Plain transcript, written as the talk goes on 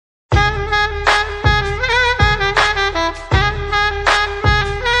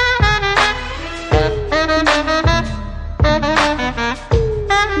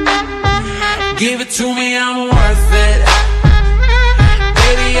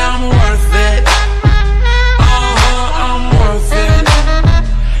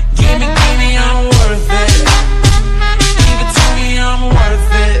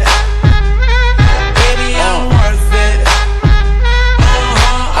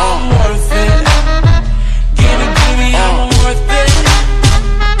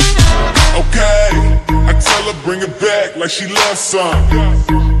like she loves some.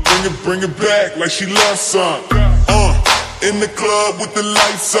 Bring it back like she loves some. In the club with the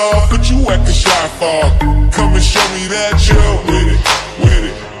lights off, but you acting shy for. Come and show me that you're with it, with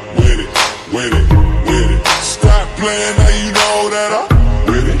it, with it, with it, with it. Stop playing, now you know that I'm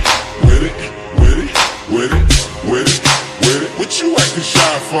with it, with it, with it, with it, with it, with it. What you acting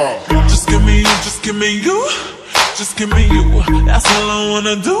shy for? Just give me you, just give me you, just give me you. That's all I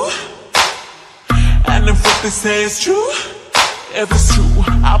wanna do. And if what they say is true, if it's true,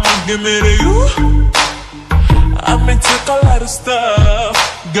 I'ma give it to you. I may take a lot of stuff,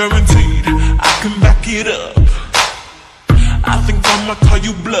 guaranteed I can back it up. I think I'ma call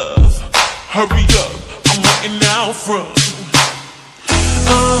you bluff. Hurry up, I'm waiting out front.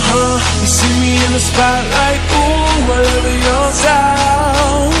 You see me in the spotlight, ooh, I love your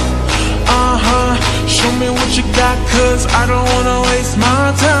style. Show me what you got, cause I don't wanna waste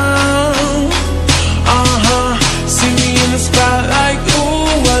my time. See me in the spotlight, ooh,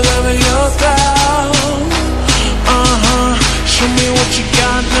 I love your style. Show me what you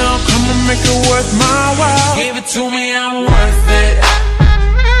got now, come and make it worth my while. Give it to me, I'm worth it.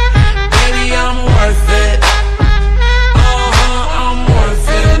 Baby, I'm worth it. I'm worth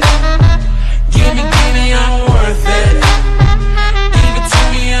it. Give me, I'm worth it. Give it to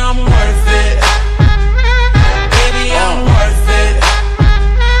me, I'm worth it. Baby, I'm worth it.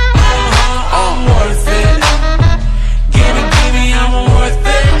 I'm worth it. Give me, I'm worth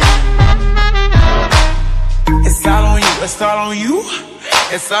it. It's all on you, it's all on you,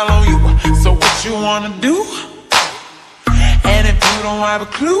 it's all on you. So what you wanna do? And if you don't have a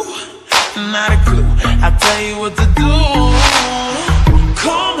clue, not a clue, I'll tell you what to do.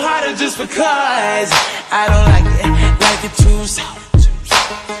 Come harder just because I don't like it too soft.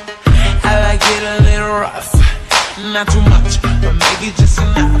 I like it a little rough, not too much, but maybe just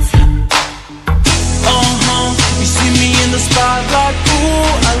enough. You see me in the spotlight,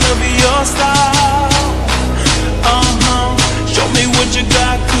 ooh, I love your style. Show me what you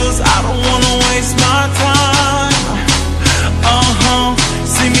got, cause I don't wanna waste my time.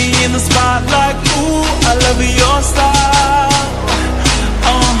 See me in the spotlight, ooh, I love your style.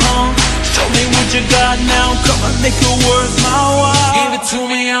 Show me what you got now, come and make it worth my while. Give it to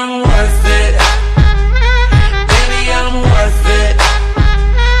me, I'm worth it. Baby, I'm worth it.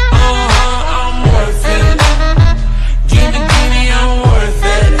 I'm worth it. Give me, I'm worth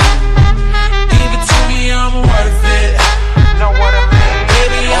it. Give it to me, I'm worth it. Know what I mean?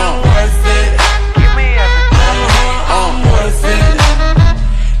 Baby, I'm worth it. Give me everything. I'm worth it.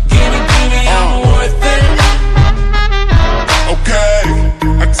 Give me, I'm worth it. Okay,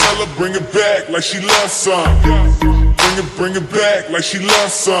 I tell her bring it back like she loves some. Bring it back like she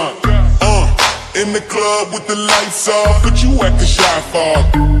loves some. In the club with the lights off, but you acting shy for.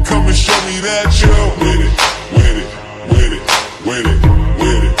 Come and show me that you're with it, with it, with it, with it,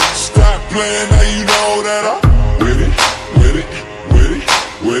 with it. Stop playing, now you know that I'm with it, with it, with it,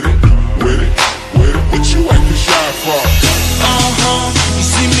 with it, with it, with it. What you acting shy for? You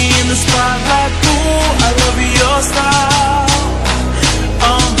see me in the spotlight, ooh, I love your style.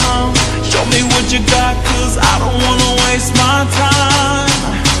 Show me what you got, cause I don't wanna waste my time.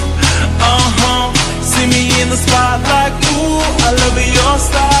 See me in the spotlight, ooh, I love your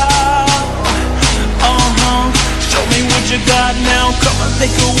style. Show me what you got now, come and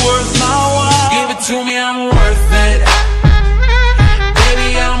make it worth my while. Give it to me, I'm worth it.